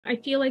I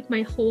feel like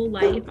my whole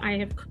life I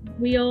have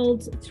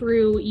wheeled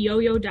through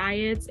yo-yo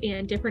diets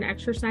and different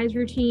exercise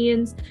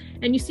routines,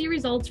 and you see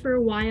results for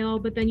a while,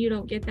 but then you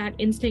don't get that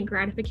instant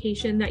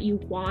gratification that you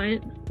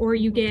want, or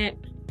you get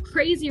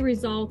crazy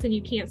results and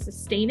you can't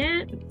sustain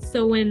it.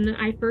 So when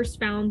I first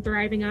found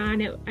Thriving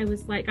On it, I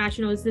was like, gosh,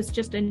 is this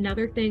just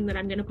another thing that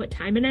I'm going to put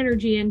time and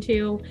energy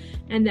into,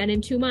 and then in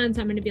 2 months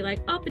I'm going to be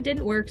like, oh, it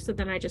didn't work, so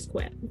then I just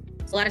quit.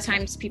 A lot of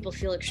times people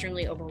feel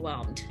extremely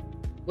overwhelmed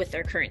with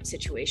their current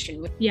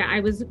situation. Yeah, I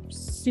was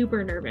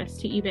super nervous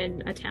to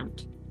even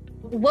attempt.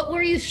 What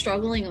were you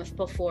struggling with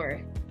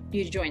before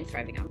you joined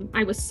Thriving On?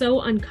 I was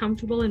so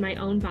uncomfortable in my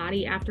own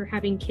body after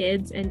having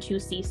kids and 2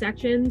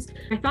 C-sections.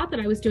 I thought that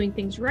I was doing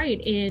things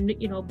right in,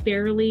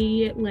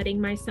 barely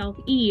letting myself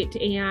eat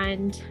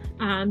and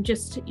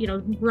just,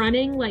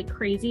 running like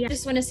crazy. I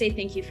just want to say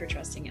thank you for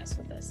trusting us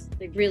with this.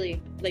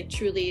 Really,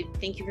 truly,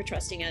 thank you for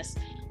trusting us.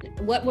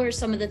 What were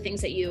some of the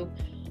things that you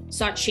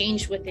saw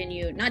change within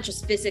you, not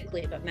just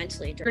physically, but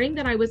mentally? Learning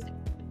that I was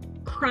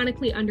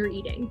chronically under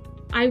eating.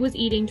 I was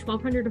eating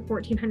 1,200 to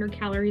 1,400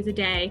 calories a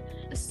day.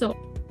 So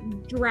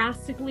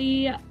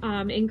drastically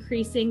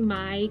increasing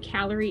my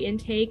calorie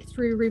intake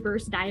through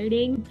reverse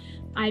dieting.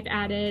 I've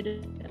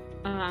added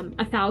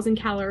 1,000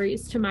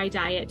 calories to my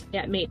diet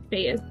at mate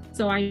phase.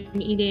 So I'm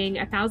eating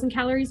 1,000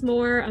 calories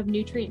more of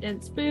nutrient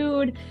dense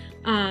food,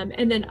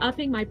 and then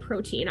upping my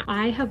protein.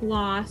 I have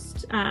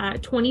lost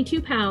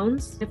 22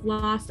 pounds. I've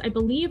lost, I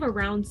believe,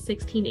 around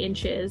 16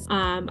 inches.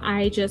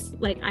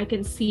 I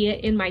can see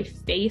it in my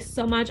face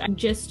so much. I'm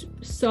just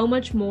so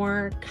much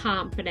more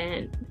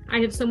confident. I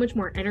have so much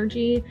more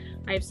energy.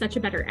 I have such a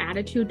better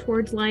attitude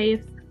towards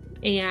life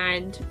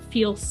and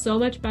feel so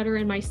much better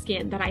in my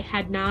skin that I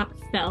had not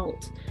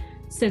felt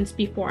since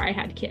before I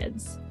had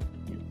kids.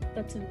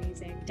 That's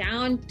amazing.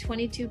 Down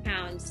 22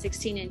 pounds,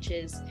 16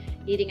 inches,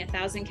 eating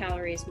 1,000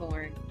 calories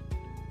more,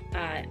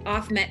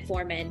 off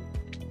metformin,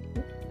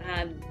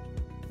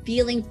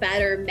 feeling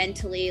better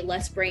mentally,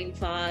 less brain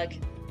fog,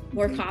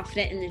 more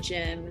confident in the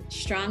gym,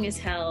 strong as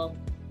hell.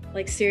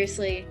 Like,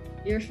 seriously,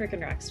 you're a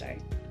freaking rock star.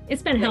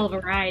 It's been a hell of a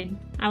ride.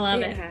 I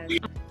love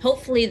it.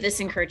 Hopefully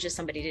this encourages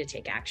somebody to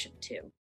take action too.